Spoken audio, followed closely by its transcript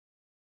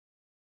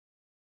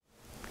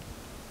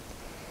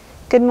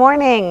Good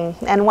morning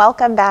and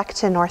welcome back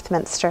to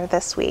Northminster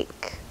this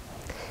week.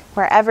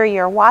 Wherever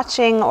you're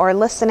watching or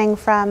listening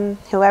from,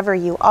 whoever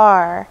you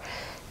are,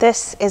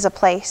 this is a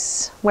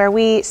place where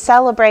we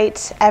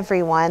celebrate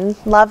everyone,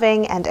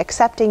 loving and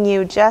accepting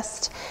you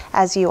just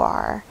as you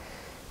are.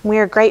 We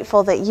are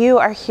grateful that you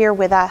are here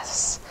with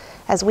us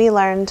as we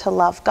learn to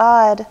love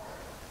God,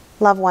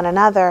 love one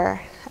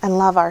another, and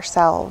love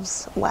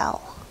ourselves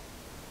well.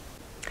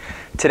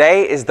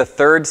 Today is the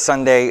third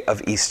Sunday of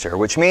Easter,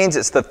 which means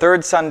it's the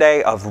third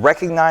Sunday of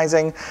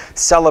recognizing,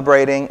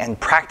 celebrating, and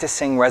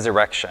practicing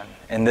resurrection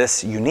in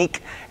this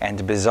unique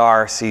and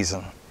bizarre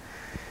season.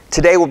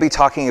 Today we'll be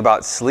talking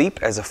about sleep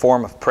as a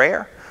form of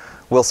prayer.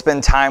 We'll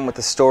spend time with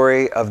the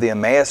story of the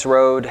Emmaus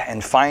Road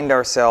and find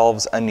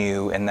ourselves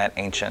anew in that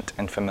ancient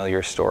and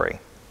familiar story.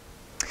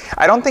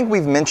 I don't think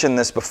we've mentioned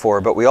this before,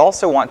 but we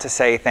also want to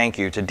say thank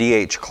you to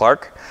D.H.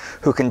 Clark,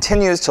 who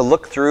continues to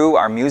look through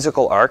our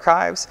musical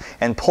archives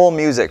and pull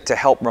music to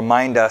help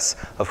remind us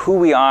of who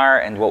we are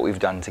and what we've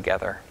done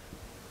together.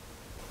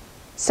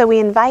 So we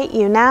invite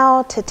you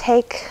now to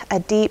take a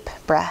deep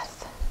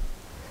breath.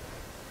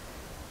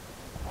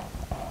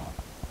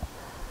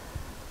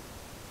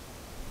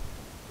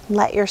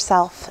 Let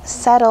yourself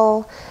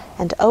settle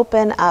and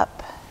open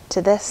up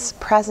to this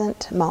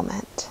present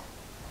moment.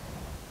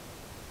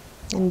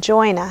 And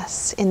join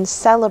us in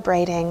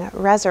celebrating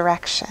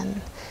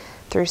resurrection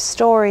through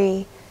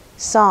story,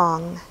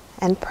 song,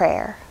 and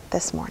prayer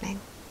this morning.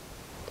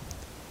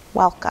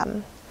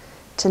 Welcome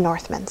to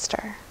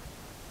Northminster.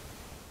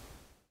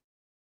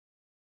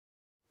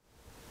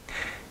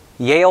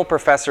 Yale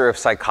professor of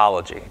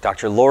psychology,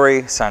 Dr.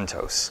 Laurie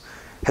Santos,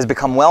 has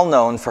become well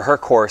known for her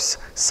course,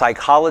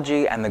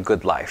 Psychology and the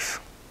Good Life,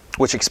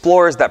 which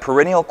explores that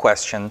perennial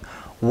question,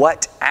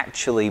 what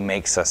actually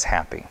makes us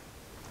happy?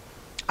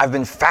 I've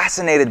been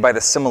fascinated by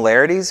the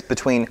similarities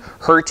between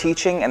her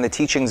teaching and the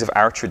teachings of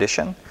our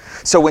tradition.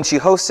 So when she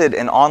hosted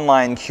an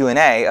online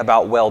Q&A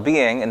about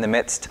well-being in the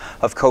midst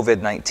of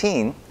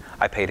COVID-19,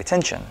 I paid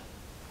attention.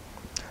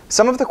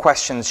 Some of the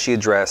questions she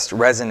addressed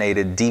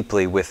resonated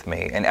deeply with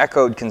me and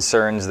echoed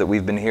concerns that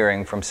we've been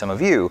hearing from some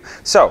of you.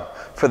 So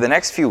for the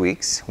next few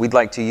weeks, we'd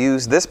like to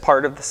use this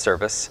part of the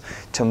service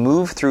to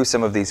move through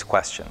some of these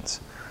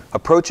questions,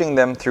 approaching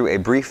them through a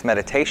brief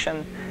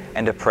meditation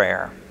and a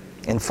prayer,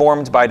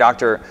 informed by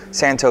Dr.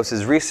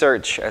 Santos's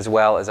research as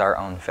well as our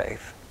own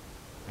faith.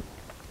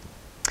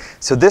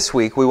 So this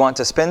week we want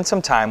to spend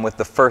some time with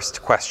the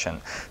first question,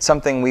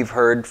 something we've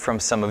heard from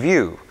some of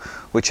you,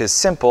 which is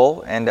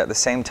simple and at the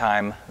same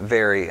time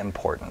very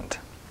important.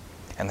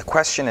 And the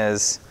question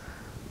is,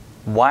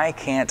 why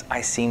can't I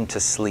seem to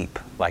sleep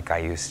like I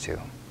used to?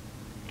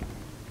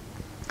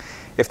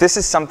 If this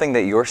is something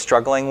that you're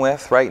struggling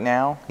with right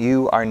now,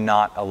 you are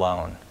not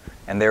alone,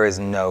 and there is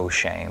no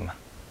shame.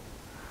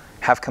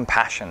 Have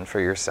compassion for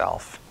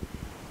yourself.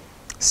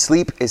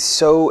 Sleep is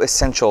so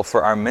essential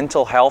for our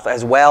mental health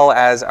as well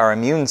as our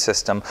immune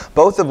system,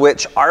 both of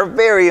which are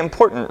very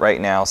important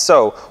right now.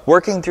 So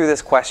working through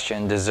this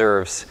question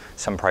deserves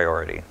some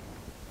priority.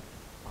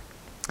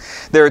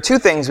 There are two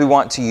things we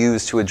want to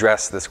use to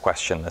address this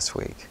question this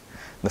week.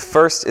 The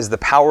first is the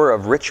power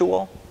of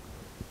ritual,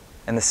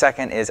 and the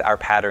second is our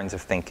patterns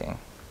of thinking.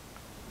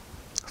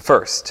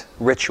 First,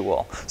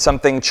 ritual.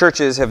 Something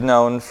churches have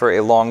known for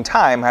a long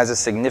time has a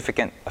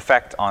significant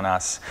effect on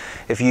us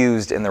if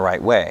used in the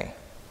right way.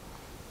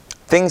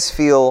 Things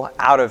feel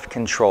out of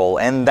control,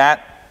 and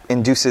that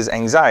induces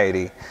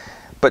anxiety.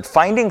 But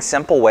finding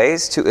simple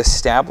ways to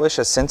establish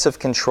a sense of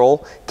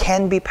control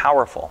can be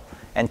powerful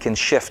and can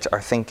shift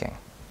our thinking.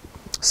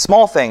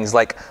 Small things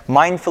like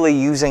mindfully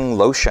using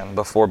lotion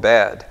before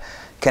bed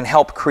can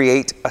help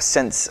create a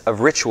sense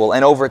of ritual.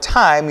 And over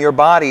time, your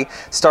body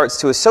starts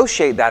to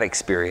associate that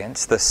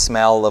experience, the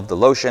smell of the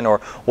lotion or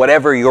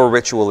whatever your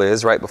ritual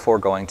is right before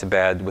going to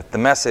bed, with the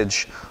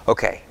message,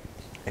 okay,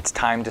 it's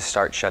time to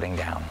start shutting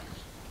down.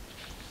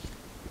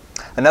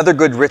 Another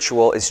good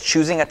ritual is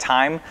choosing a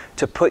time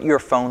to put your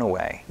phone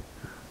away.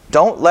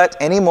 Don't let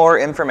any more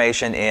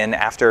information in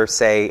after,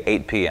 say,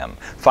 8 p.m.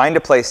 Find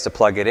a place to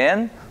plug it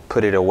in,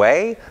 put it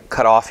away,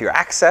 cut off your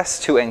access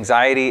to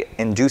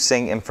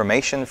anxiety-inducing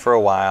information for a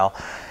while.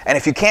 And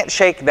if you can't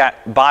shake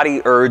that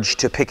body urge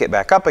to pick it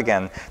back up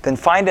again, then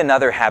find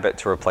another habit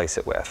to replace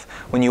it with.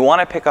 When you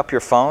want to pick up your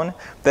phone,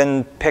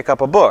 then pick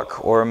up a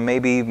book, or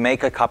maybe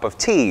make a cup of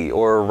tea,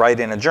 or write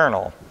in a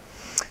journal.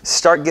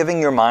 Start giving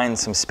your mind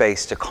some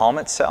space to calm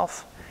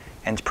itself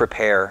and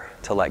prepare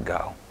to let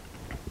go.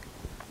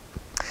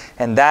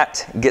 And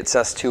that gets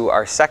us to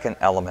our second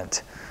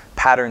element,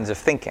 patterns of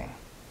thinking.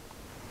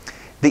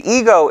 The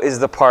ego is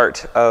the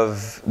part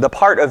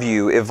of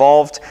you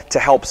evolved to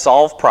help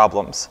solve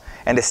problems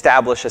and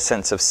establish a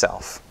sense of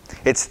self.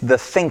 It's the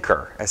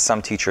thinker, as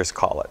some teachers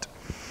call it.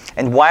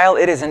 And while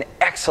it is an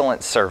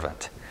excellent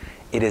servant,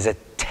 it is a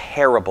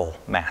terrible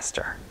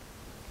master.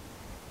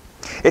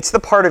 It's the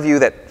part of you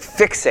that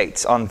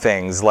fixates on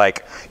things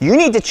like, you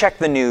need to check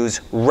the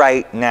news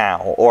right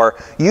now,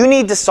 or you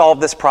need to solve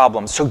this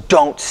problem, so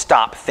don't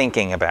stop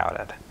thinking about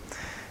it.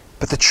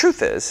 But the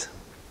truth is,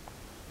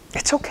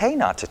 it's okay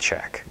not to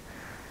check.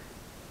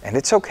 And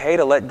it's okay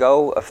to let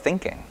go of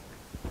thinking.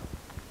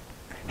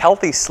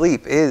 Healthy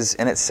sleep is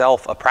in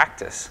itself a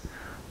practice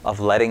of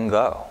letting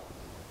go,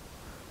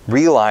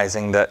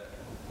 realizing that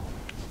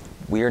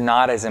we are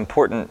not as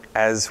important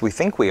as we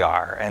think we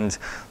are, and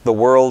the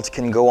world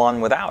can go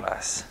on without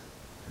us.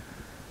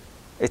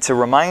 It's a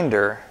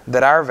reminder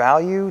that our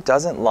value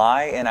doesn't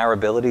lie in our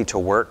ability to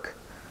work,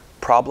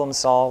 problem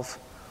solve,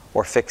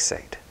 or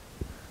fixate,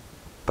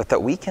 but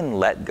that we can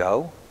let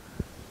go,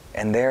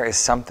 and there is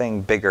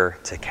something bigger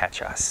to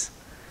catch us.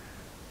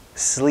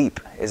 Sleep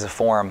is a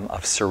form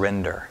of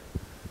surrender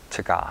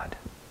to God.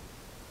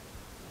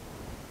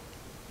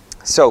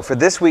 So for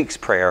this week's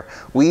prayer,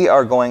 we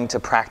are going to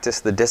practice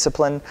the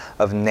discipline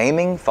of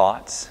naming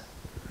thoughts,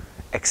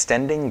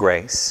 extending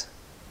grace,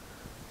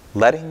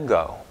 letting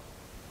go,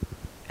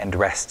 and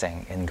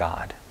resting in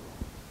God.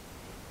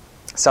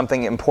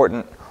 Something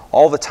important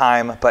all the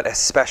time, but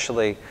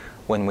especially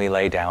when we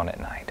lay down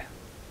at night.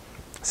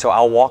 So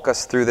I'll walk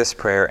us through this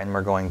prayer, and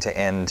we're going to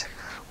end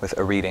with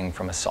a reading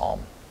from a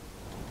psalm.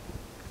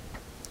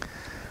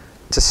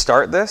 To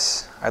start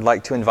this, I'd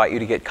like to invite you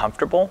to get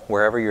comfortable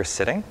wherever you're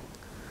sitting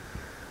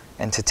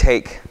and to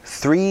take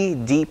 3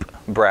 deep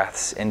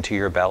breaths into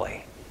your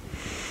belly.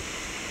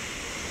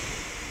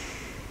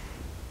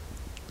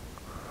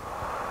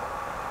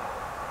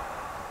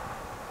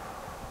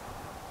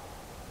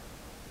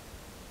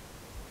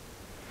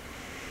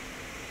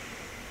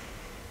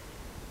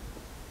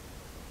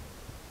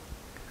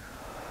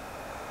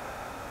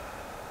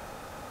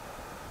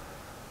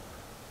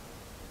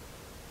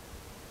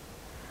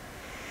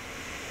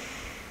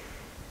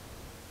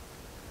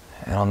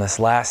 And on this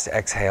last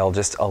exhale,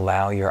 just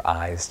allow your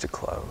eyes to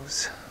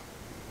close.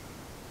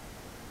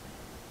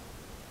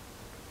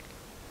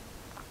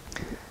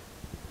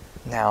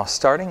 Now,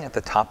 starting at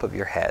the top of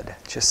your head,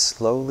 just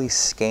slowly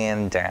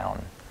scan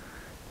down,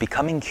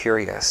 becoming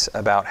curious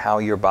about how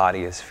your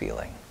body is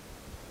feeling.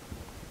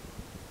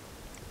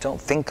 Don't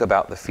think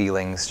about the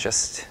feelings,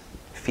 just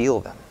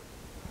feel them.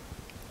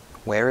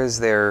 Where is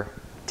there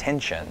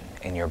tension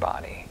in your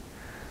body?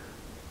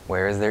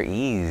 Where is there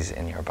ease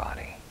in your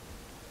body?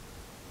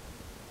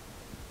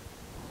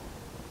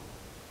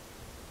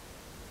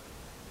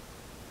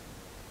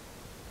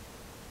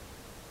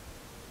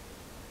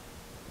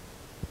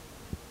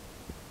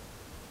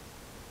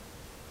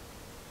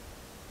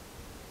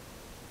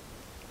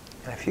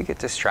 And if you get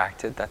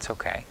distracted, that's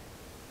okay.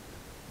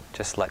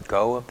 Just let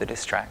go of the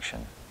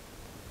distraction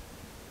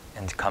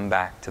and come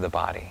back to the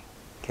body,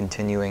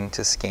 continuing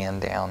to scan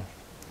down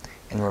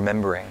and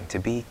remembering to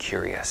be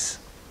curious.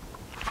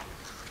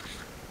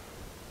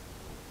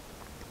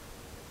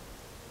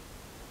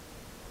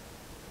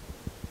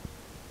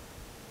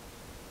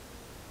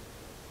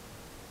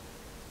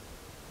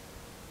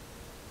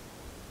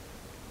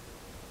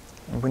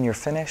 And when you're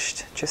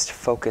finished, just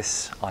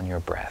focus on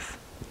your breath.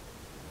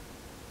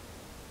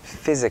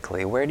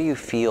 Physically, where do you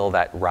feel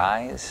that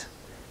rise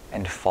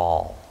and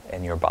fall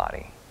in your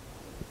body?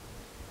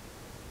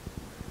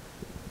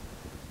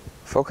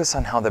 Focus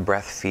on how the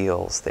breath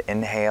feels, the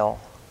inhale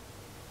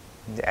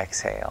and the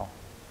exhale.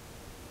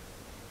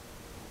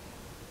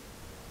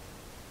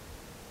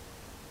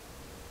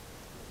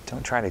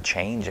 Don't try to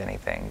change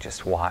anything,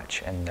 just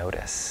watch and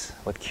notice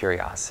with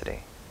curiosity.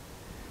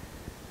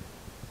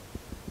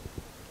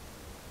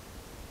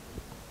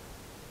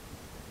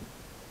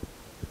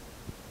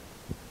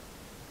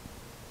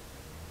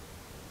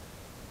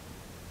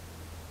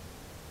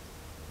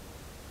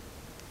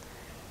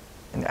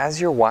 And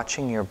as you're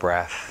watching your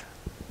breath,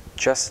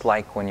 just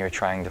like when you're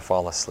trying to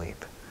fall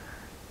asleep,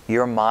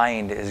 your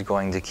mind is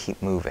going to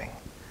keep moving.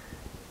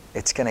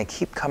 It's going to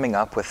keep coming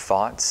up with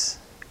thoughts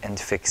and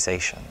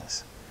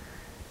fixations.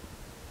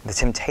 The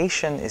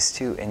temptation is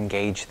to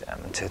engage them,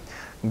 to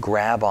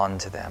grab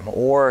onto them,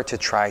 or to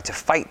try to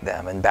fight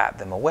them and bat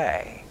them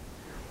away.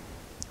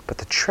 But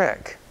the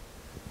trick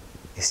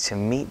is to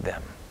meet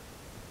them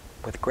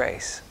with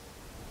grace.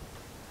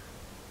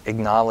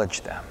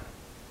 Acknowledge them.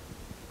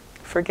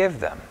 Forgive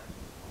them.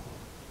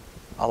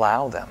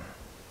 Allow them.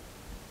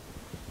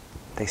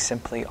 They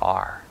simply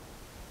are.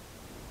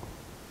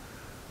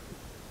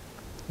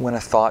 When a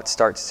thought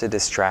starts to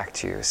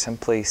distract you,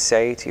 simply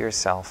say to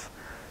yourself,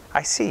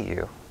 I see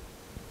you.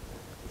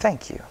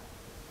 Thank you.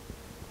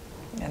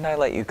 And I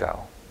let you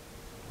go.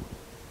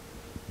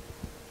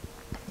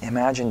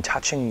 Imagine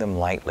touching them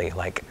lightly,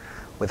 like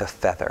with a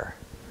feather,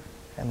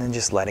 and then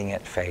just letting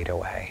it fade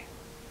away.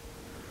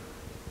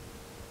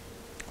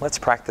 Let's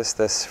practice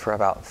this for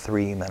about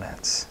 3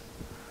 minutes.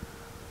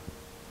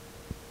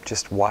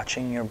 Just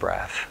watching your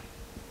breath,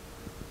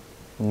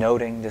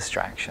 noting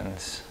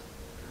distractions,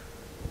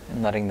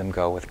 and letting them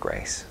go with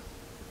grace.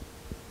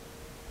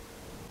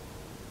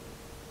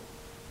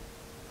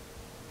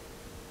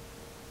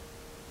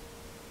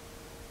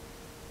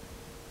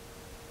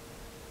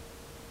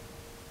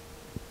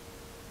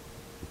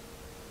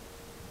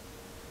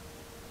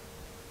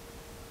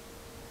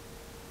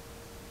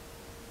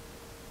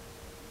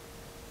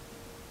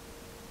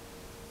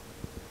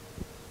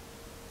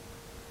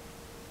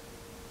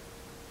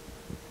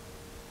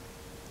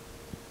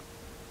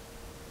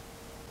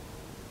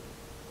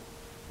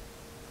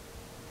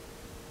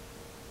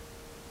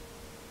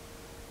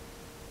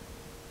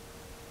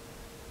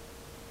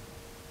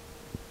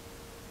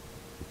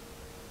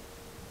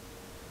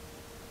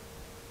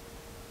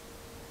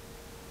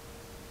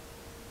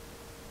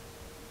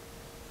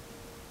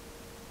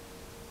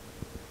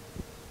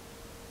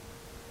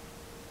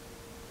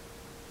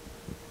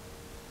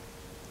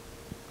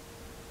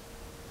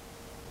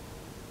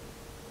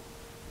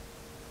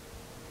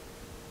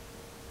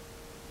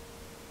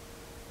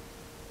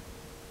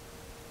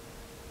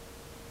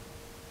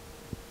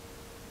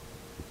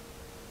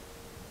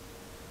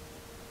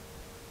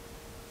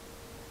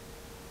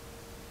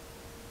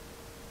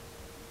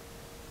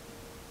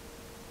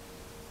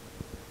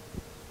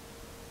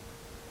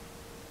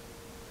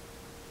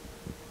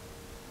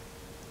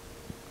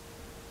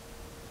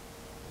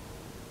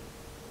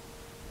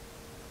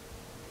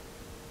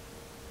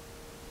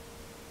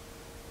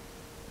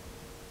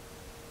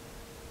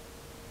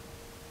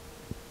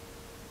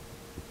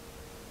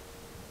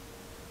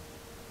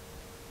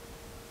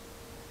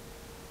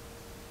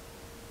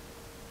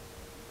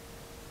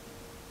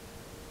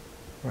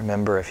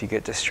 Remember, if you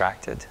get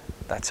distracted,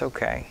 that's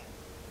okay.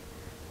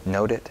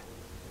 Note it,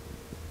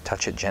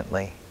 touch it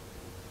gently,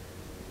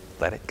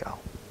 let it go.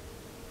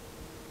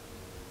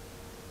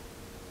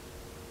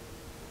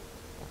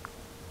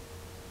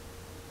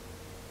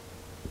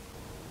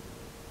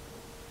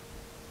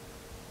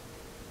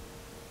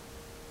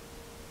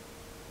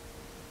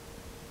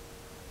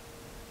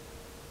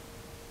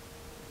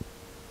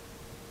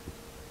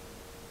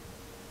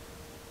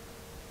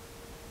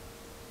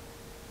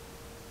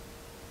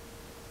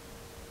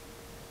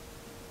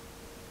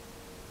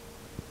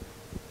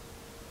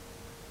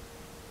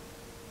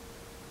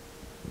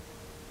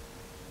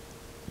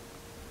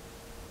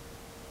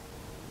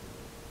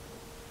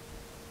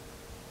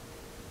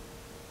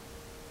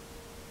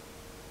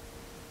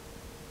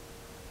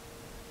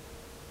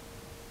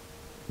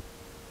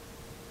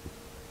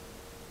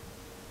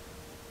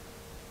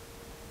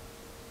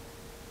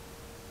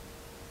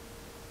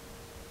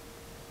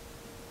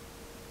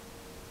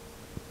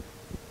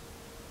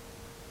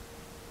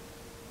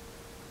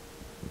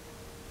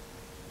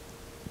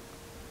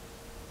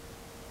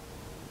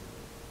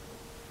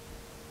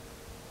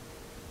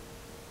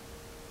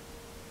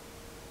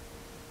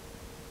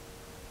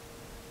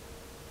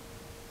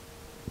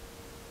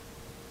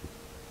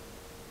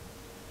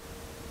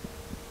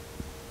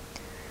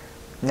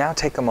 Now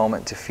take a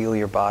moment to feel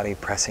your body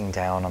pressing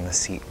down on the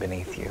seat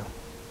beneath you.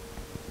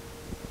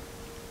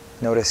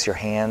 Notice your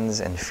hands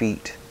and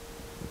feet.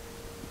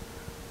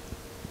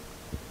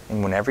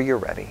 And whenever you're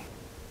ready,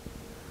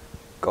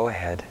 go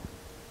ahead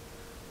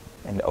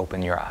and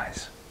open your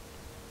eyes.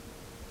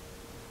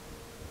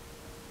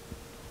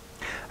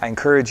 I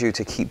encourage you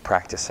to keep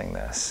practicing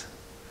this.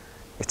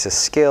 It's a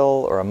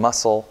skill or a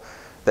muscle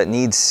that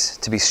needs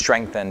to be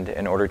strengthened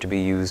in order to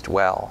be used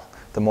well.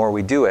 The more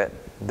we do it,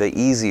 the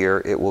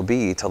easier it will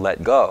be to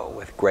let go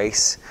with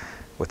grace,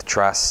 with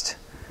trust,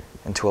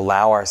 and to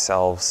allow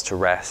ourselves to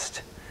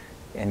rest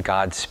in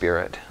God's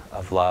Spirit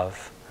of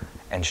love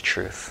and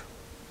truth.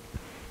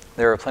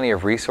 There are plenty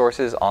of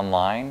resources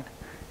online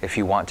if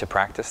you want to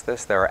practice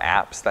this. There are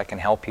apps that can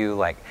help you,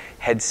 like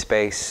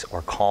Headspace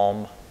or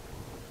Calm.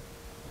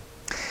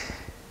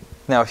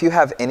 Now, if you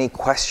have any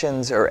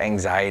questions or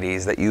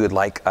anxieties that you would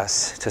like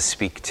us to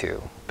speak to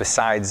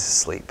besides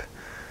sleep,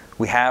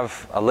 we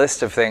have a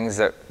list of things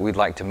that we'd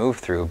like to move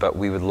through, but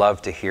we would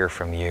love to hear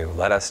from you.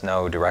 Let us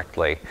know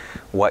directly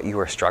what you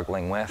are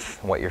struggling with,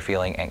 what you're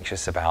feeling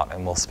anxious about,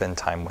 and we'll spend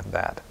time with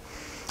that.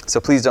 So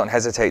please don't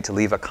hesitate to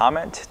leave a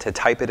comment, to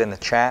type it in the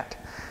chat,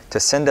 to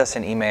send us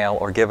an email,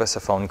 or give us a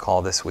phone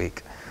call this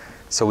week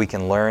so we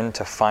can learn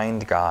to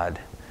find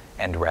God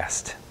and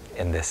rest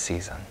in this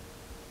season.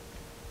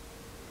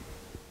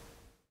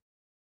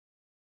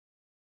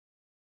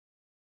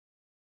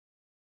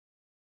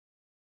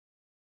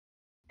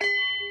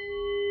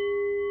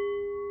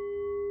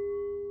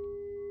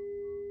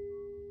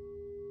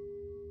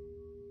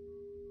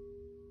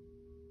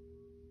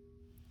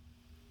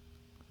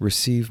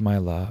 Receive my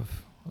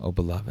love, O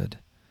beloved,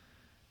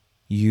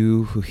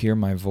 you who hear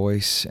my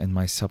voice and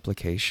my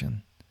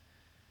supplication.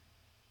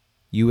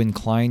 You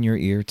incline your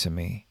ear to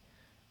me,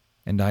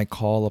 and I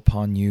call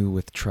upon you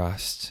with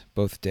trust,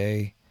 both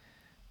day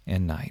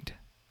and night.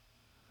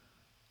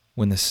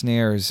 When the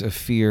snares of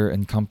fear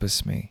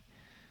encompass me,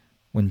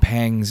 when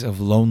pangs of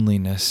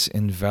loneliness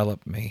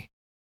envelop me,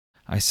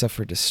 I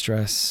suffer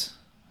distress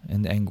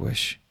and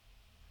anguish.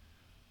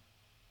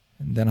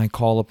 And then I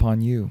call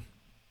upon you,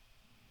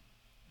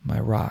 my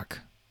rock.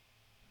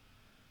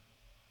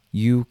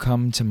 You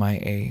come to my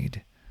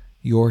aid.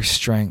 Your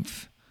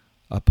strength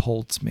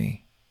upholds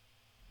me.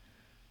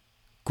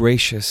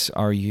 Gracious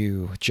are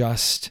you,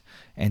 just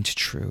and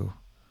true.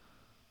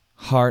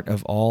 Heart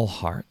of all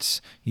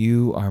hearts,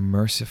 you are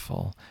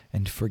merciful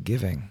and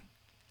forgiving.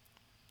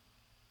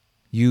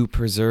 You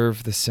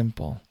preserve the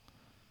simple.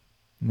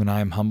 When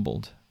I am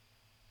humbled,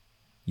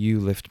 you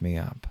lift me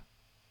up.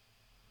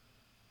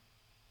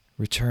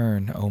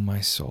 Return, O my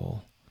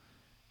soul,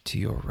 to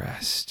your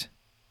rest.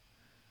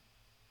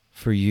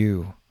 For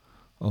you,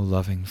 O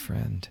loving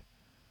friend,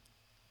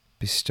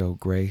 bestow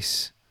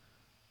grace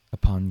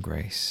upon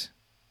grace,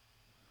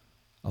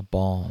 a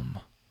balm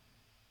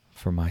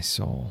for my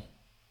soul.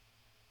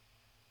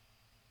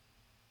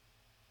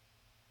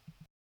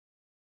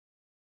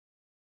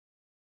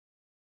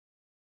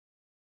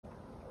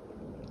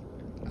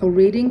 A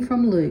reading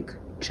from Luke,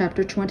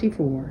 chapter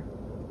 24.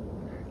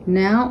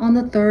 Now on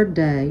the third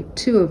day,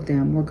 2 of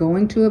them were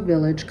going to a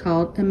village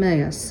called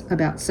Emmaus,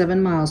 about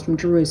 7 miles from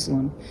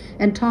Jerusalem,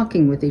 and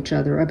talking with each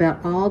other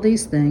about all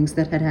these things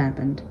that had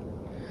happened.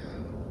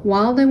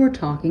 While they were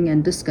talking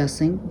and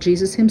discussing,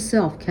 Jesus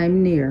himself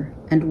came near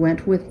and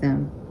went with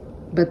them,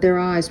 but their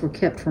eyes were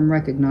kept from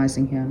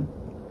recognizing him.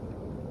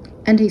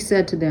 And he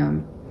said to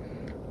them,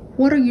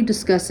 "What are you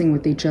discussing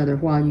with each other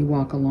while you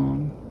walk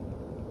along?"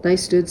 They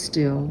stood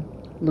still,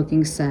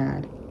 looking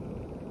sad.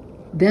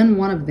 Then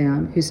one of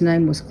them, whose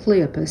name was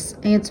Cleopas,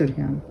 answered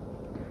him,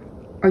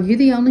 "Are you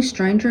the only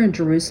stranger in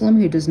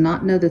Jerusalem who does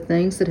not know the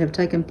things that have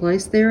taken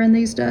place there in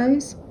these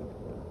days?"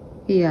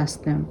 He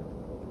asked them,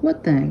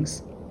 "What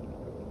things?"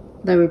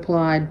 They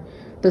replied,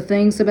 the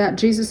things about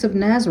Jesus of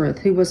Nazareth,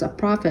 who was a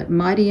prophet,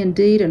 mighty in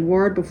deed and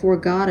word before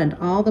God and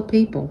all the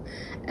people,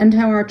 and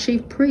how our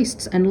chief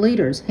priests and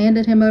leaders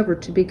handed him over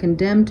to be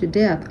condemned to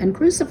death and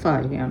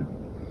crucified him.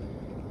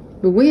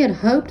 But we had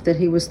hoped that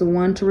he was the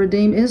one to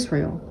redeem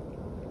Israel.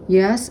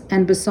 Yes,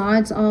 and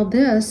besides all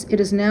this, it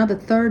is now the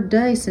third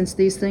day since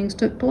these things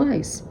took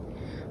place.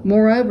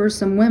 Moreover,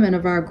 some women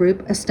of our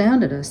group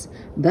astounded us.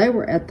 They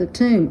were at the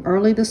tomb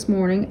early this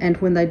morning, and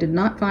when they did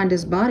not find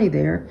his body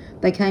there,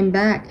 they came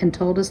back and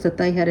told us that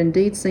they had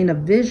indeed seen a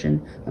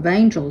vision of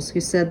angels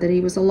who said that he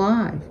was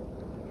alive.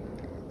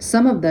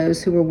 Some of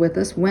those who were with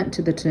us went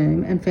to the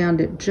tomb and found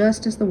it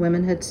just as the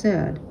women had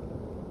said,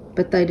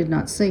 but they did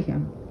not see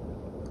him.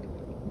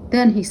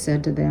 Then he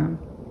said to them,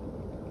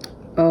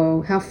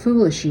 "Oh, how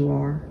foolish you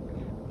are,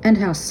 and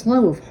how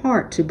slow of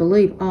heart to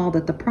believe all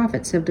that the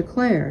prophets have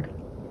declared.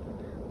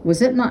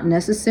 Was it not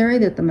necessary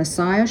that the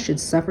Messiah should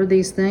suffer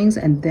these things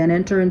and then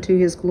enter into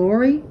his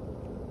glory?"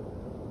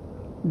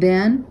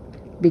 Then,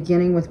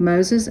 beginning with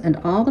Moses and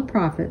all the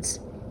prophets,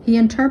 he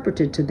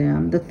interpreted to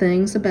them the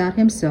things about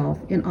himself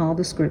in all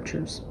the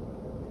scriptures.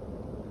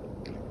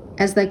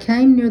 As they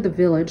came near the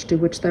village to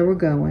which they were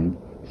going,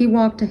 he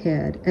walked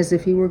ahead as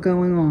if he were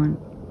going on.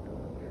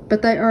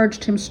 But they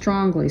urged him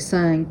strongly,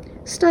 saying,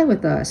 "Stay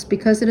with us,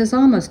 because it is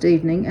almost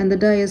evening, and the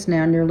day is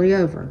now nearly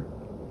over."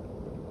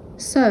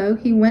 So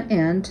he went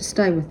in to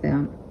stay with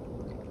them.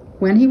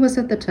 When he was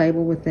at the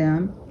table with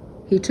them,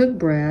 he took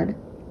bread,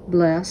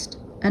 blessed,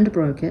 and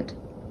broke it,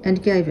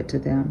 and gave it to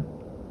them.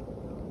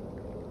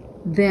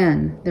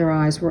 Then their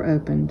eyes were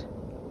opened,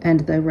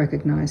 and they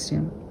recognized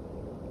him,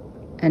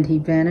 and he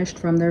vanished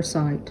from their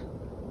sight.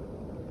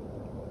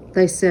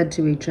 They said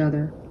to each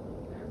other,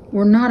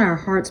 "Were not our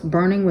hearts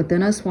burning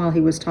within us while he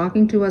was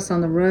talking to us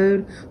on the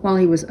road, while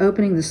he was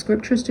opening the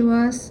scriptures to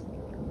us?"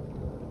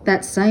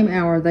 That same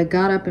hour they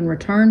got up and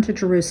returned to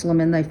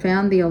Jerusalem, and they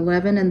found the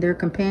 11 and their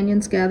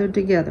companions gathered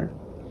together.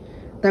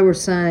 They were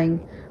saying,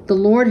 "The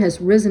Lord has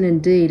risen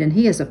indeed, and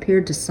he has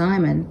appeared to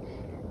Simon."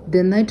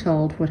 Then they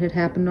told what had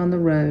happened on the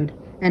road,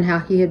 and how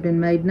he had been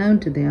made known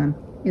to them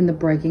in the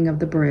breaking of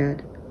the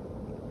bread.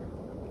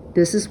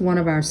 This is one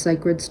of our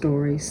sacred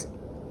stories.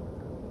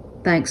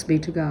 Thanks be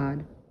to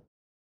God.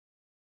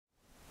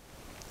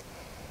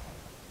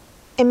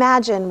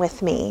 Imagine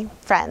with me,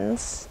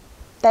 friends,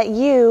 that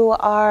you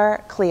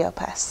are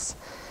Cleopas,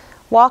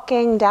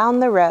 walking down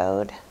the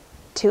road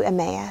to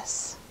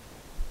Emmaus.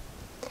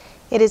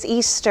 It is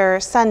Easter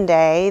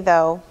Sunday,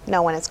 though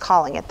no one is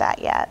calling it that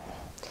yet.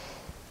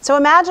 So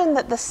imagine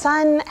that the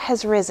sun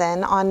has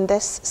risen on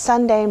this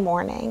Sunday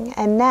morning,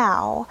 and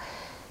now,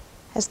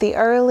 as the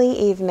early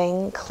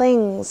evening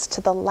clings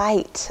to the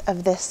light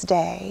of this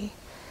day,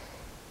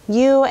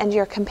 you and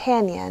your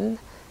companion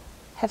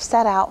have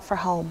set out for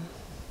home.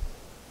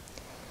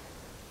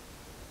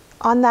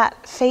 On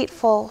that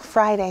fateful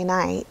Friday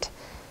night,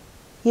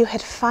 you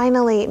had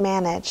finally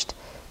managed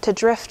to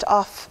drift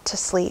off to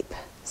sleep,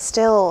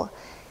 still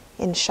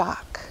in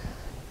shock.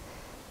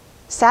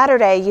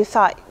 Saturday, you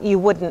thought you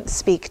wouldn't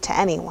speak to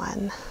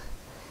anyone.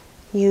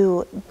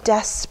 You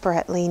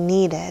desperately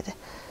needed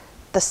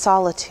the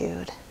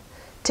solitude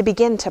to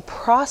begin to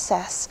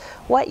process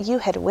what you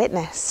had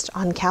witnessed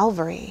on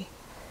Calvary.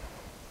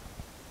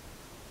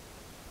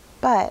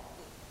 But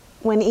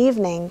when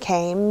evening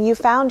came, you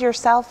found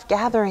yourself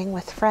gathering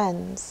with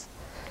friends.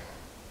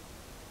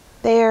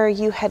 There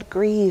you had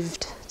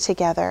grieved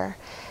together,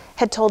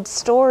 had told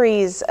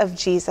stories of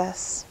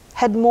Jesus,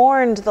 had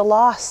mourned the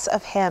loss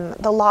of him,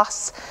 the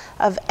loss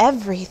of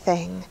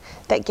everything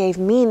that gave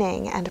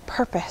meaning and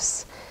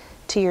purpose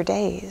to your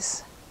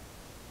days.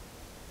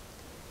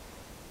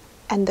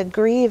 And the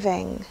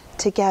grieving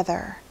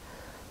together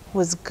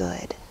was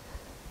good.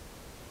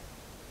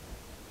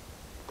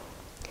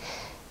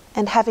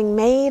 And having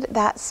made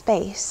that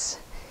space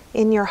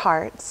in your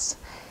hearts,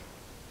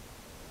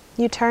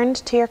 you turned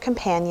to your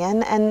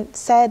companion and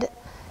said,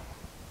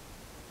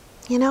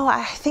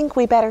 I think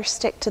we better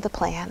stick to the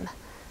plan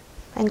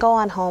and go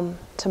on home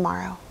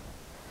tomorrow.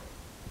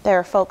 There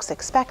are folks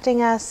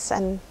expecting us,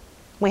 and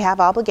we have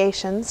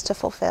obligations to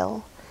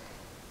fulfill.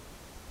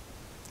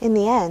 In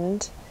the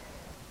end,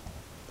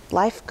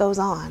 life goes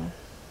on.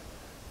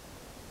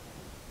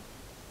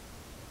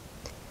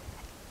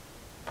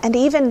 And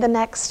even the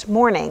next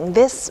morning,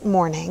 this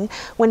morning,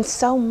 when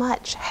so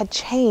much had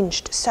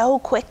changed so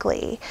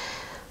quickly,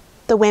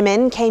 the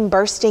women came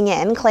bursting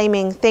in,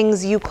 claiming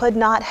things you could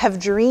not have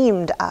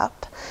dreamed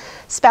up,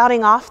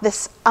 spouting off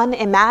this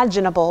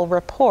unimaginable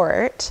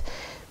report.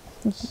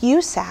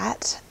 You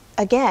sat,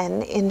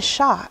 again, in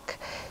shock,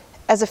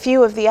 as a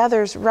few of the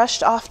others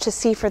rushed off to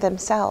see for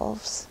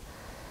themselves.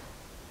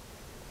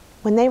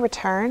 When they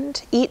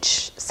returned,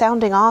 each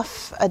sounding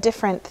off a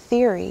different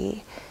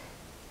theory,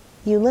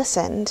 you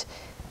listened,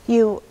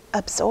 you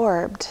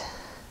absorbed.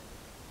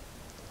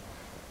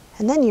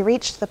 And then you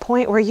reached the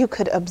point where you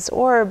could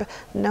absorb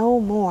no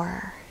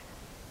more.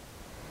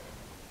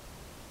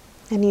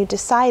 And you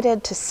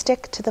decided to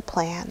stick to the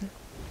plan,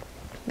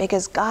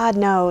 because God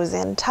knows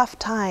in tough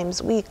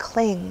times we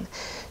cling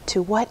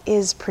to what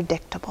is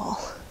predictable.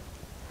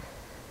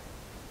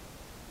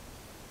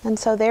 And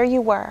so there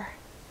you were,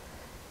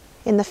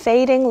 in the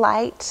fading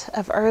light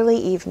of early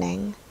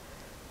evening,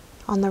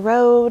 on the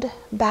road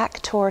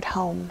back toward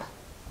home,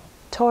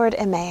 toward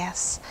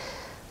Emmaus,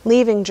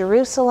 leaving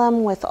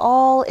Jerusalem with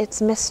all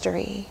its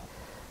mystery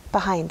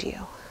behind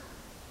you.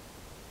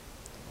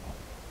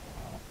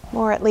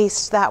 Or at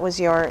least that was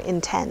your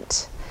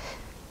intent.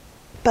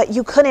 But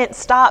you couldn't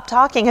stop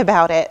talking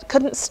about it,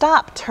 couldn't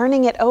stop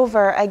turning it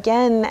over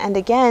again and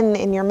again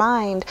in your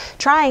mind,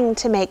 trying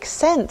to make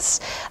sense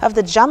of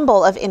the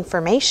jumble of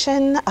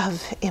information,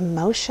 of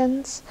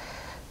emotions,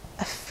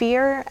 of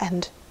fear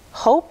and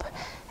hope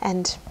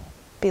and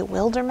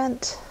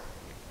bewilderment.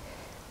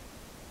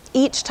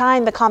 Each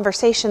time the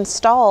conversation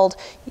stalled,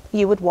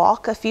 you would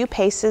walk a few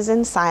paces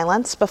in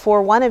silence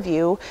before one of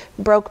you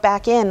broke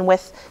back in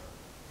with,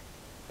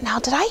 "Now,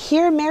 did I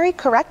hear Mary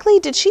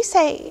correctly? Did she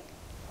say..."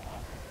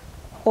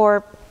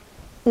 Or,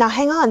 "Now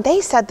hang on, they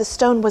said the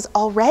stone was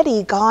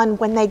already gone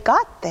when they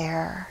got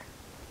there."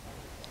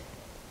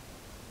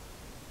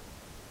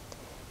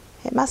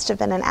 It must have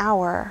been an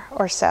hour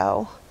or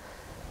so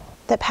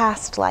that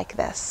passed like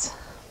this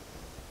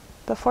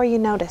before you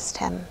noticed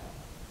him.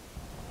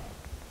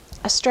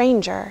 A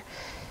stranger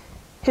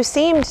who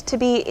seemed to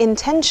be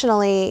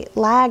intentionally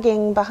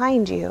lagging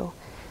behind you.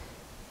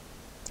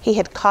 He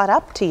had caught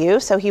up to you,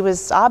 so he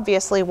was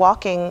obviously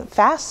walking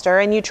faster,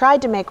 and you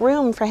tried to make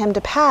room for him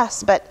to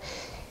pass, but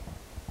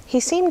he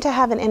seemed to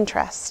have an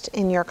interest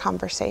in your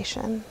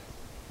conversation.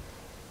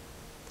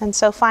 And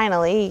so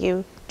finally,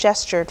 you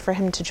gestured for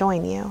him to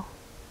join you.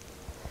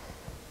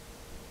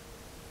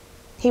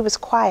 He was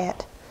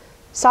quiet,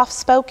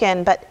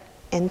 soft-spoken, but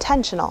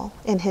intentional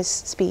in his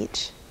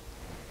speech.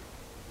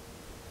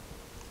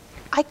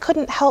 I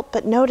couldn't help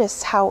but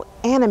notice how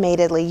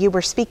animatedly you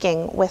were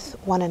speaking with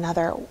one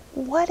another.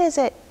 What is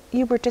it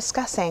you were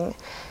discussing?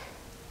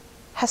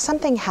 Has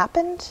something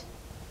happened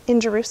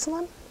in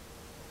Jerusalem?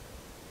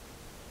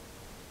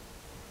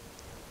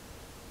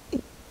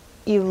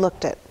 You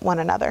looked at one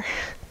another.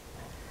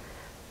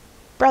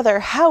 Brother,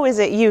 how is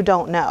it you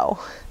don't know?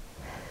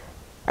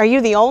 Are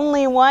you the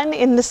only one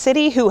in the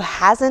city who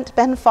hasn't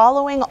been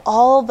following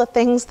all the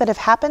things that have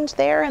happened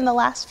there in the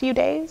last few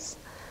days?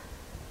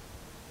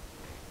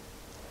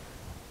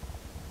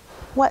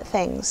 "What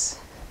things?"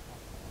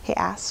 he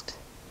asked,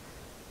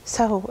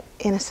 so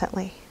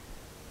innocently.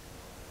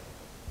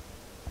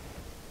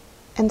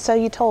 And so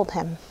you told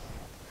him.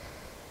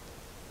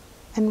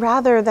 And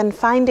rather than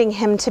finding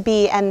him to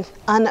be an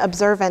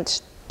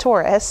unobservant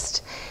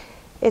tourist,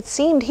 it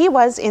seemed he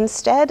was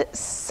instead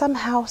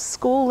somehow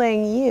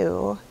schooling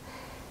you.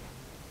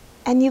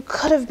 And you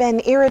could have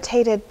been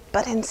irritated,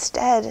 but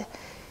instead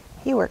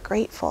you were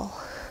grateful,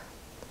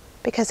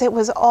 because it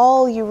was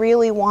all you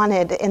really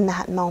wanted in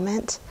that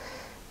moment.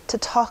 To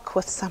talk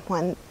with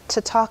someone,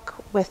 to talk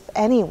with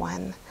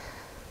anyone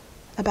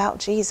about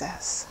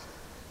Jesus.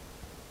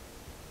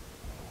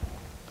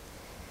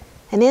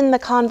 And in the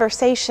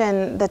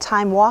conversation, the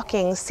time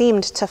walking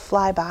seemed to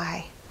fly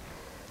by.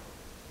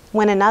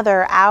 When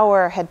another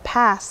hour had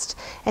passed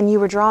and you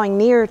were drawing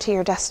near to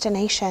your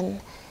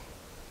destination,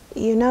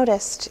 you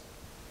noticed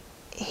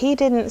he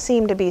didn't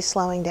seem to be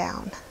slowing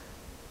down.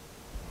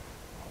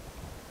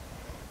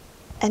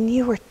 And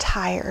you were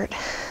tired.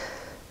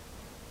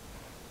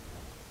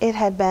 It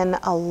had been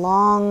a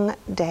long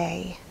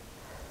day,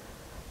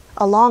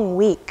 a long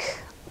week,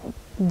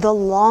 the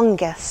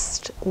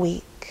longest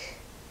week.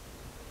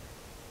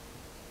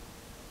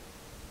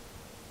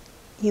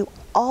 You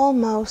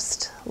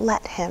almost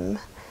let him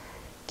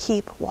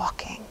keep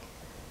walking.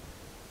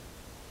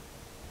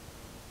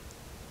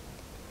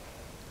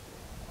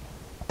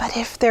 But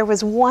if there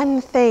was one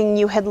thing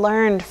you had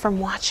learned from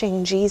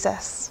watching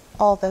Jesus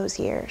all those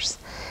years,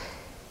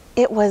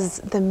 it was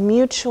the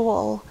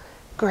mutual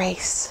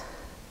grace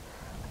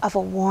of a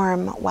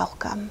warm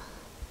welcome.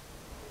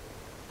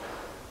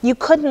 You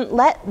couldn't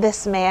let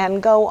this man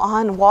go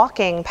on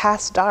walking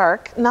past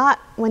dark, not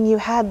when you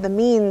had the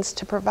means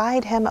to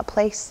provide him a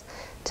place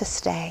to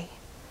stay.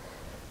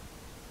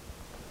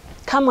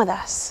 "Come with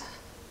us,"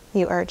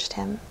 you urged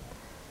him.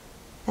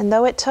 And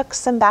though it took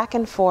some back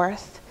and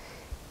forth,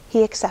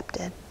 he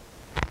accepted.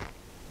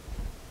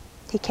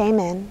 He came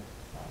in.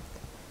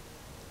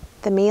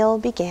 The meal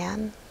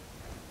began.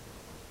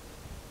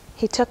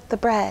 He took the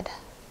bread,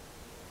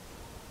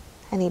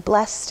 and he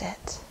blessed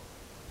it,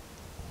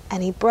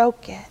 and he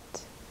broke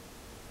it,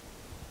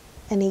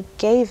 and he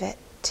gave it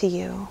to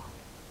you.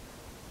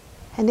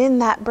 And in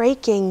that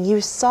breaking,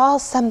 you saw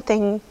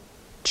something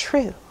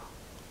true.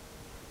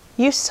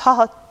 You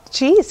saw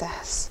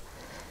Jesus.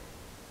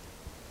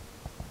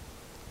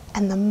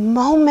 And the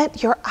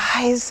moment your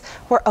eyes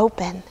were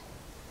open,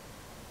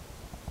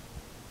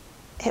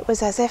 it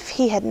was as if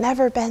he had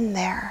never been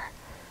there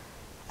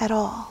at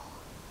all.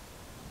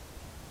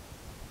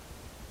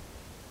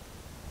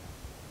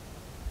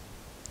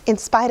 In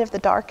spite of the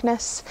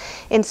darkness,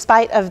 in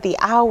spite of the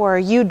hour,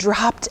 you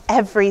dropped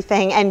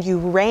everything and you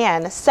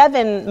ran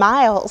 7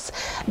 miles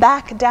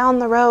back down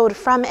the road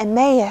from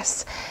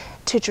Emmaus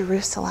to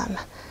Jerusalem,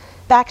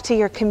 back to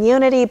your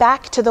community,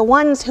 back to the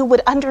ones who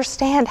would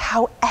understand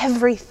how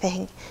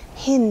everything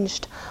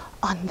hinged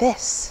on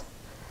this.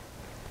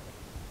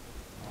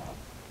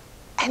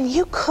 And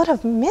you could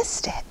have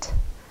missed it.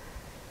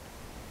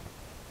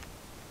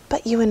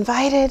 But you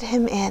invited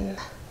him in,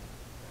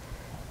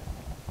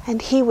 and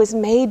he was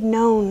made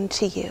known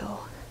to you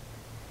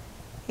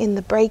in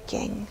the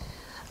breaking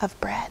of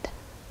bread.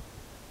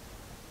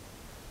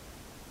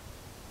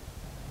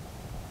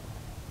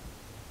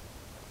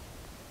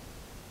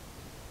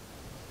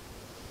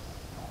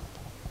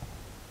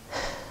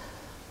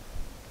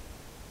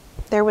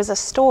 There was a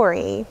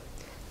story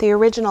the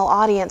original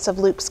audience of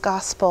Luke's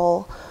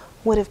gospel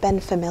would have been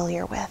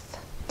familiar with,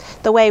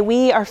 the way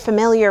we are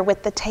familiar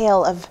with the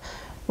tale of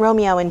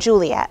Romeo and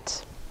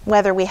Juliet,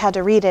 whether we had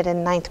to read it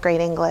in 9th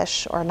grade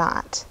English or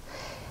not.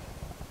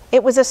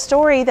 It was a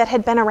story that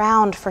had been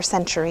around for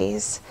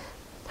centuries,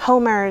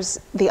 Homer's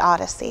The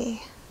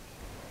Odyssey.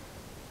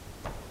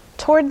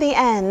 Toward the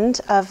end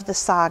of the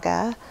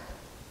saga,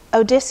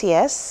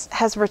 Odysseus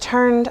has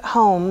returned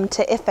home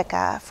to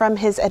Ithaca from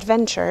his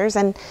adventures,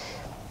 and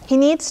he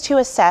needs to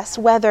assess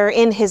whether,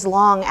 in his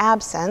long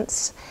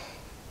absence,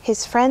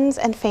 his friends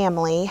and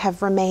family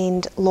have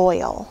remained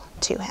loyal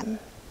to him.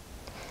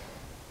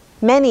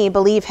 Many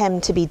believe him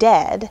to be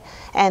dead,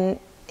 and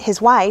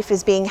his wife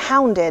is being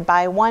hounded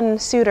by one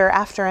suitor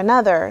after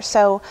another,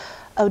 so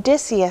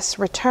Odysseus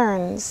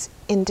returns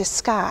in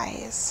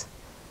disguise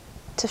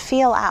to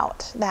feel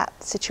out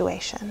that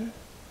situation.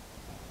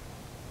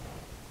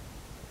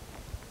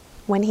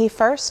 When he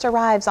first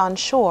arrives on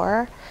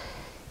shore,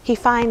 he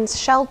finds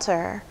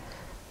shelter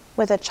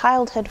with a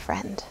childhood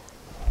friend,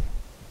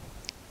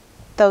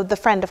 though the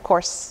friend, of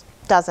course,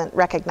 doesn't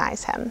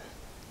recognize him.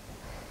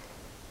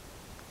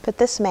 But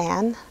this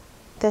man,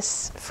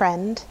 this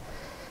friend,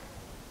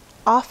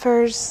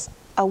 offers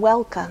a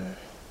welcome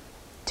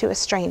to a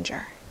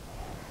stranger,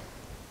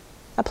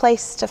 a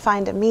place to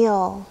find a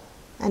meal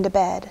and a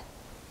bed.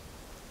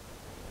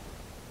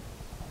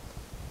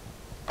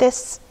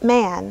 This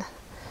man,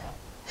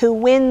 who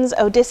wins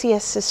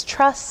Odysseus'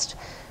 trust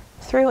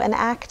through an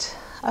act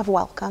of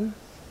welcome,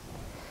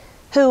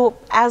 who,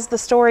 as the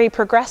story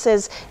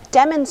progresses,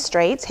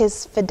 demonstrates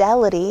his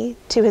fidelity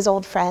to his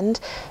old friend,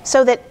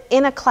 so that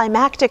in a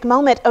climactic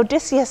moment,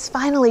 Odysseus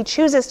finally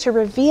chooses to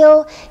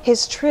reveal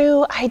his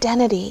true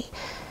identity,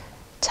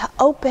 to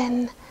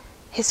open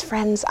his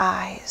friend's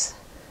eyes.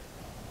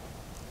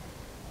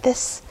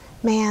 This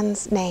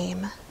man's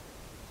name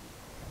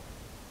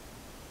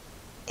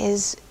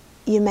is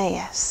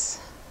Eumaeus.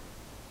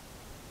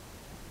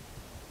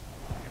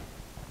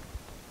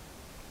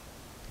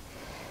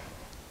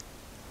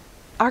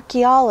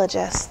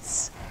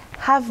 Archaeologists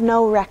have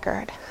no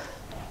record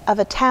of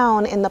a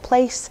town in the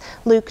place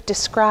Luke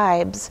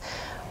describes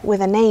with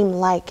a name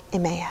like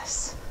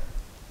Emmaus.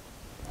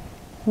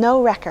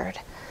 No record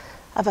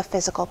of a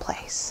physical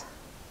place.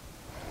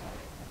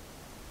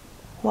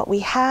 What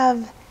we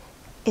have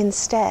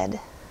instead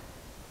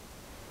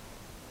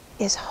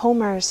is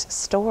Homer's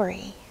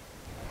story.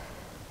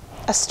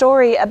 A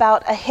story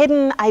about a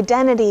hidden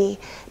identity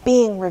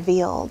being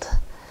revealed,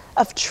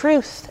 of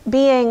truth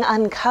being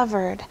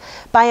uncovered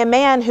by a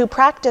man who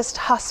practiced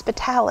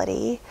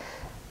hospitality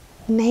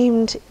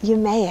named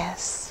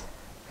Eumaeus.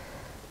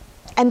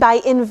 And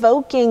by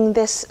invoking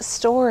this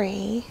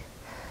story,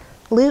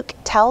 Luke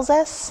tells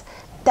us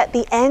that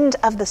the end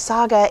of the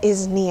saga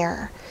is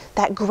near,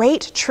 that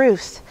great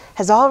truth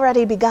has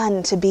already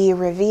begun to be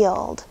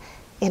revealed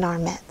in our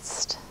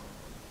midst.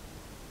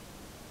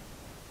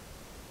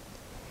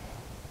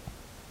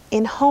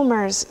 In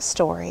Homer's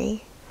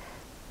story,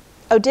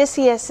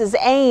 Odysseus'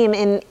 aim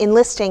in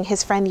enlisting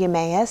his friend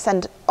Eumaeus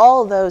and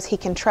all those he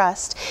can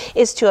trust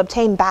is to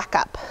obtain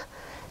backup,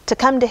 to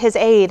come to his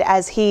aid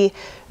as he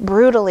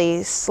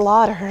brutally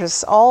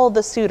slaughters all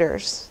the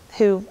suitors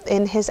who,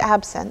 in his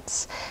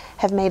absence,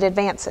 have made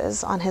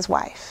advances on his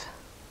wife.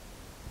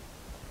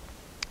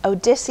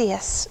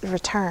 Odysseus'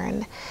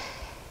 return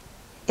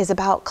is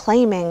about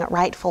claiming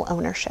rightful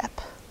ownership,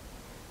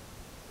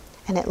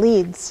 and it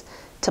leads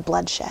to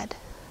bloodshed.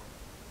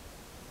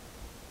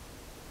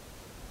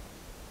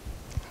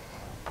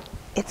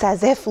 It's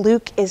as if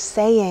Luke is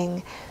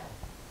saying,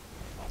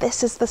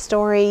 this is the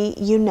story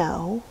you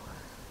know,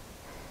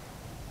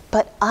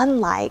 but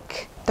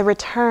unlike the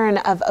return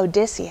of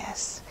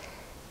Odysseus,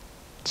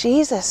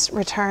 Jesus'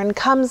 return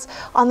comes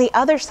on the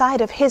other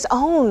side of his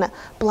own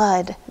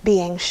blood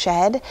being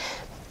shed.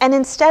 And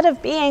instead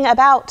of being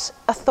about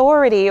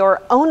authority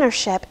or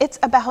ownership, it's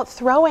about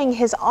throwing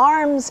his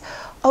arms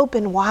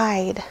open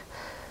wide,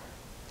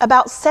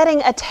 about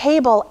setting a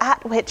table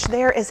at which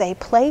there is a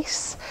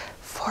place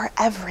for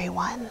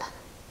everyone.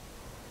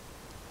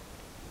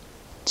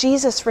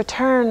 Jesus'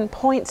 return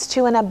points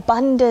to an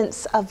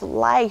abundance of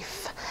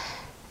life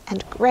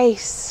and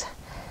grace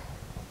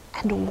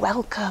and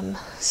welcome,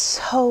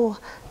 so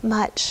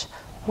much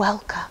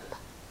welcome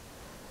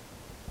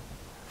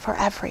for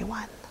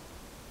everyone.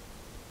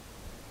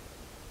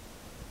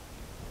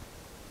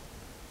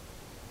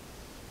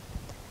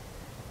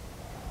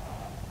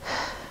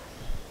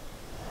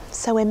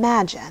 So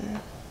imagine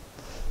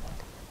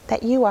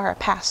that you are a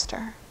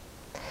pastor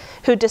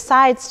who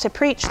decides to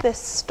preach this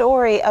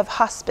story of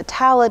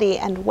hospitality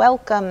and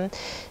welcome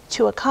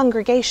to a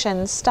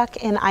congregation stuck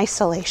in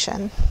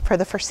isolation for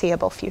the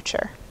foreseeable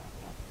future.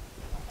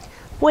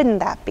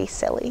 Wouldn't that be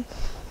silly?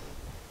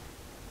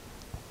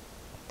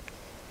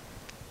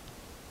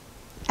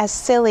 As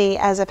silly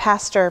as a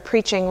pastor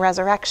preaching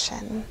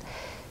resurrection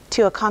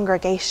to a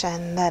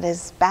congregation that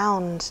is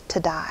bound to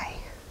die.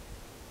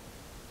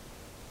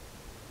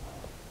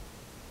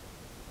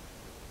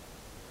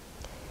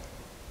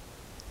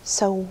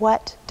 So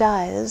what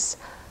does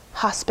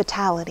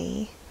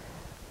hospitality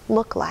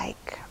look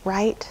like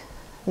right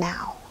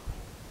now?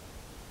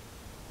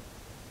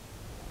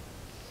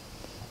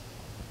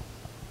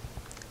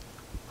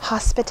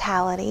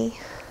 Hospitality,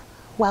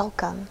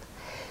 welcome.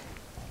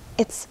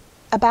 It's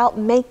about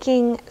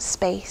making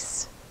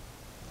space,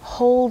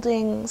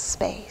 holding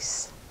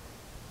space.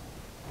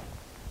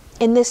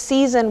 In this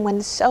season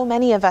when so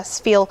many of us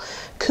feel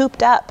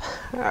cooped up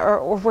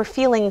or we're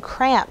feeling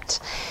cramped,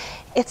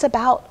 it's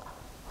about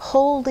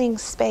holding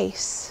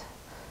space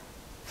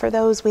for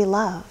those we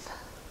love.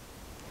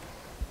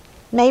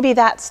 Maybe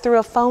that's through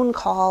a phone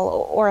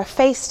call or a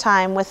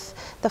FaceTime with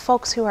the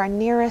folks who are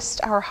nearest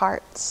our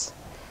hearts.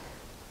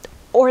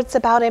 Or it's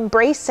about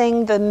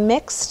embracing the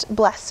mixed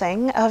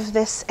blessing of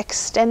this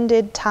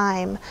extended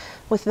time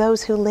with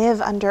those who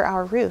live under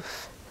our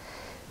roof,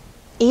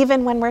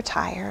 even when we're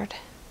tired,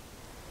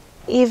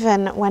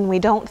 even when we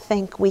don't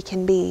think we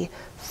can be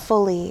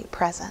fully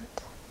present.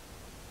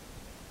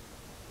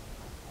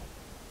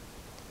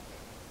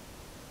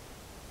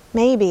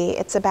 Maybe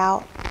it's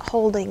about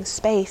holding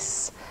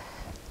space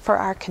for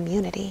our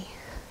community.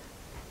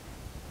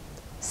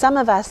 Some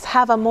of us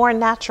have a more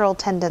natural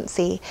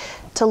tendency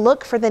to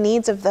look for the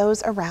needs of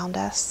those around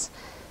us,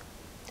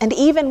 and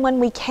even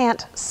when we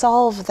can't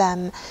solve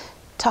them,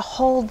 to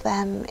hold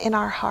them in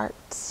our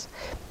hearts,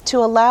 to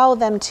allow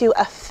them to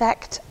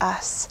affect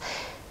us,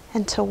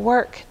 and to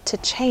work to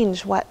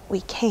change what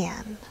we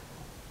can.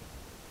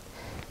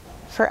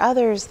 For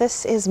others,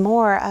 this is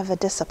more of a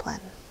discipline.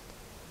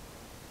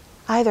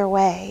 Either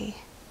way,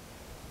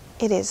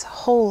 it is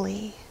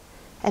holy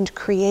and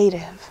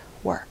creative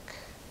work.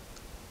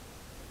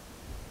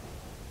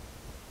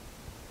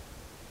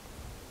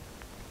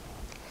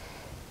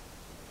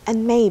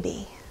 And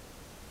maybe,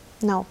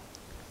 no,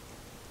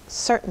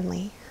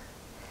 certainly,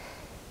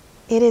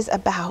 it is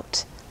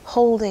about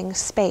holding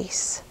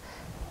space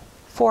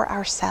for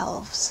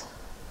ourselves.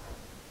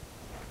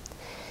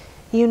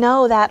 You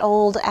know that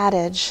old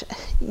adage,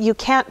 you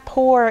can't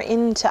pour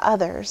into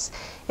others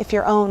if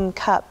your own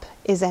cup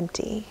is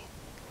empty.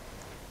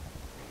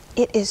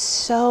 It is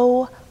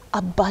so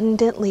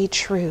abundantly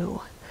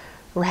true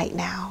right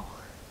now.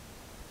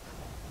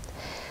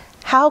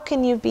 How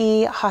can you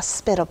be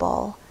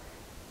hospitable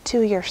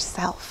to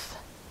yourself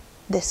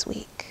this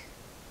week?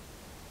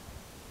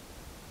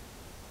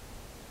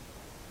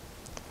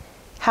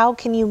 How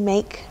can you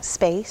make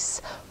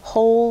space,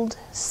 hold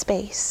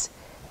space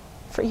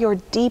for your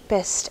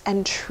deepest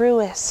and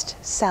truest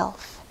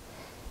self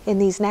in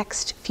these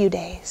next few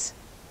days?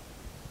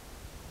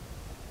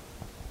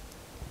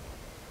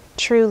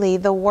 Truly,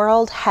 the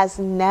world has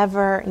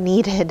never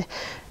needed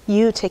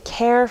you to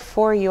care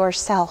for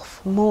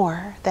yourself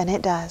more than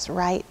it does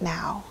right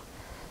now.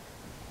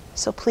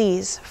 So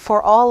please,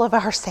 for all of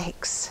our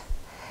sakes,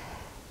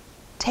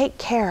 take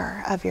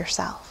care of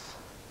yourself.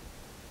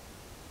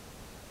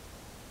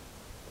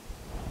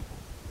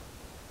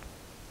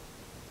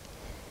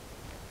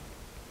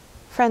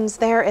 Friends,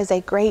 there is a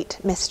great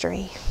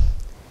mystery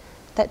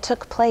that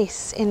took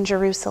place in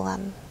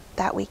Jerusalem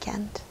that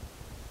weekend.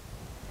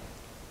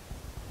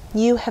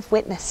 You have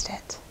witnessed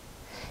it.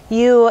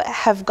 You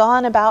have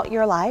gone about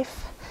your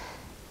life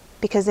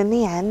because in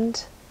the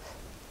end,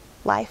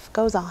 life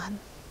goes on.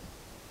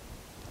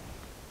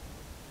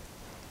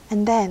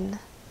 And then,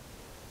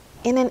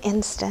 in an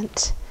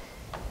instant,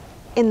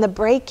 in the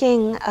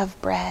breaking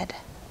of bread,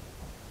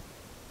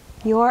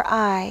 your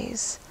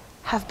eyes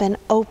have been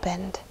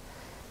opened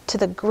to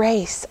the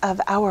grace of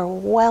our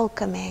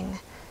welcoming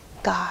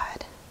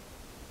God.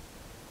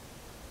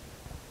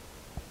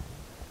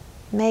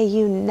 May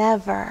you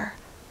never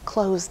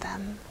close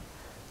them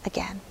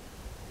again.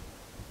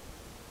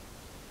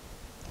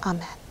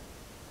 Amen.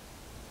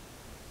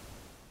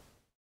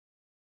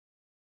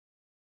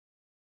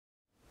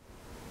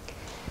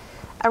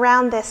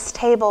 Around this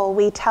table,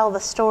 we tell the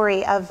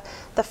story of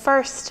the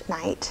first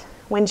night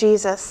when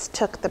Jesus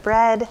took the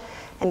bread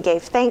and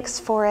gave thanks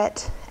for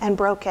it and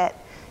broke it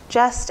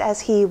just as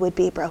he would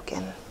be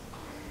broken.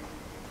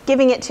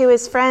 Giving it to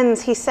his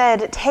friends, he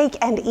said, "Take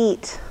and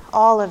eat,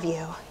 all of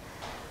you.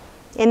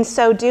 In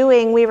so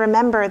doing, we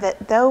remember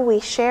that though we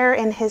share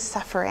in his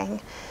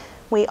suffering,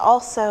 we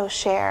also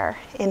share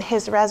in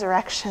his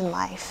resurrection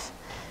life.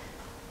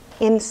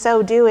 In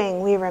so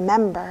doing, we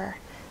remember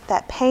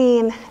that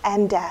pain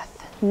and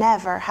death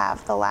never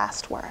have the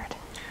last word."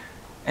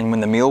 And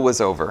when the meal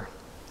was over,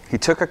 he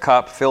took a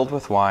cup filled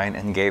with wine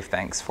and gave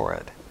thanks for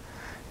it.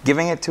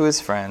 Giving it to his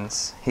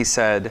friends, he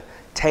said,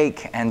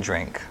 Take and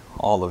drink,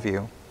 all of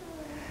you.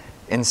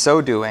 In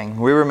so doing,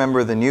 we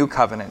remember the new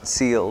covenant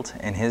sealed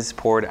in his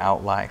poured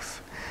out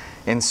life.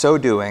 In so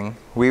doing,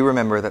 we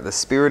remember that the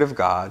Spirit of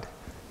God,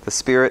 the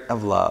Spirit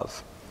of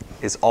love,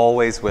 is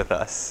always with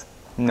us,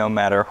 no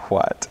matter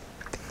what.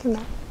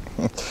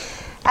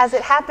 As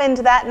it happened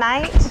that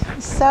night,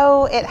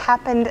 so it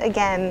happened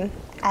again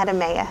at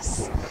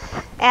Emmaus.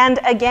 And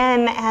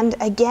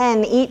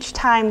again, each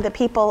time the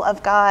people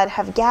of God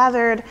have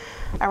gathered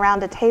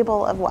around a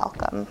table of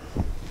welcome.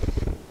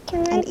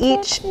 And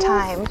each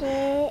time,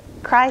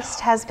 Christ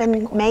has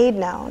been made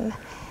known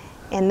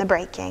in the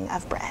breaking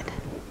of bread.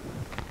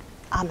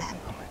 Amen.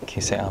 Can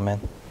you say amen?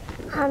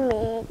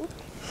 Amen.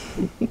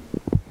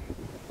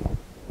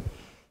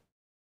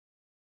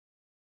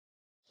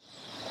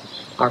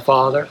 Our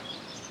Father,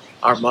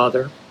 our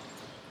Mother,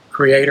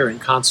 Creator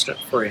and constant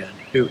friend,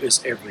 who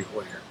is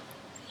everywhere,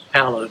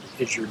 hallowed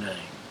is your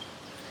name.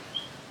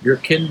 Your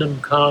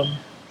kingdom come,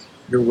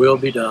 your will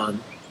be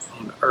done,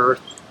 on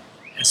earth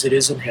as it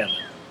is in heaven.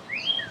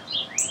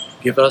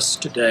 Give us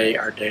today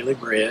our daily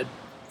bread,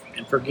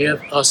 and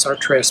forgive us our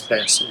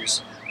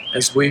trespasses,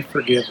 as we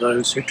forgive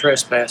those who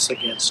trespass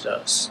against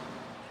us.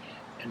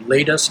 And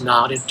lead us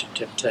not into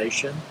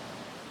temptation,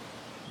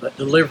 but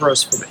deliver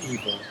us from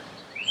evil.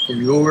 For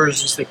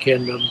yours is the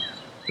kingdom,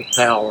 the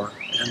power,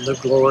 and the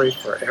glory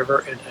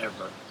forever and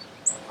ever.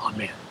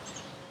 Amen.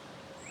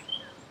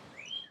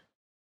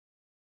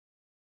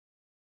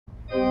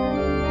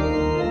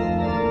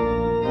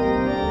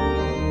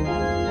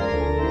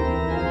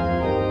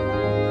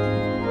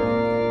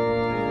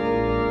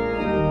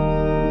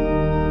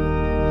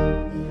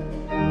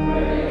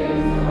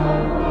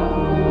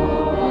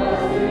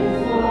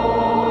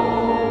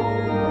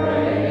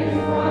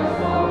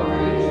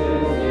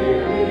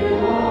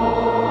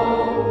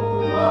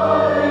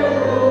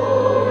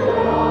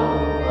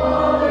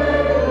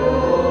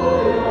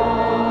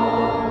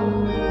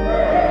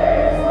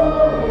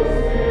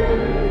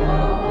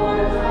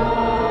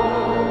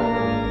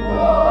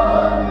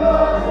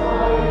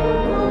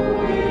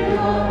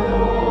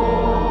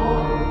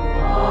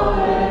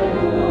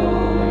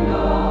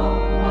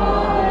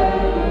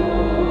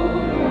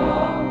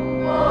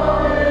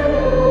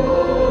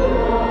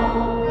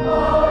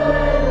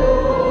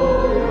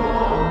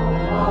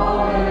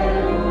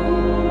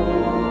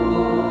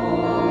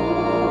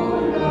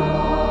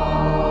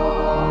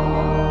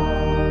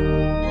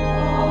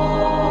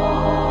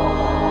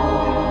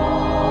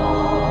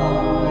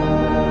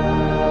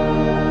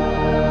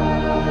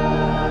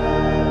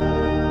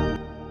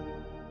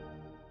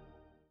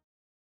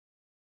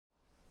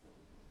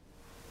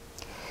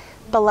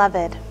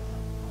 Beloved,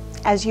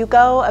 as you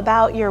go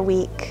about your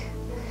week,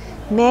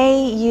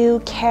 may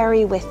you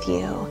carry with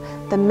you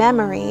the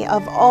memory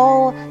of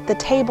all the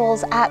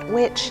tables at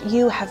which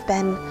you have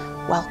been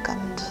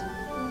welcomed.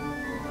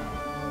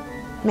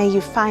 May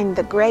you find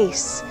the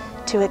grace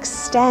to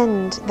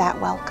extend that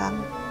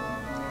welcome,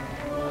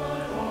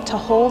 to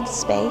hold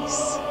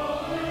space,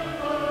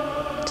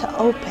 to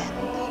open,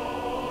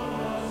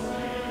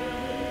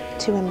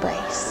 to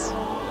embrace.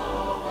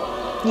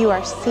 You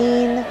are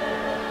seen.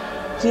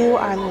 You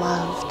are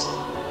loved.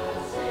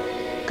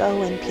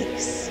 Go in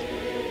peace.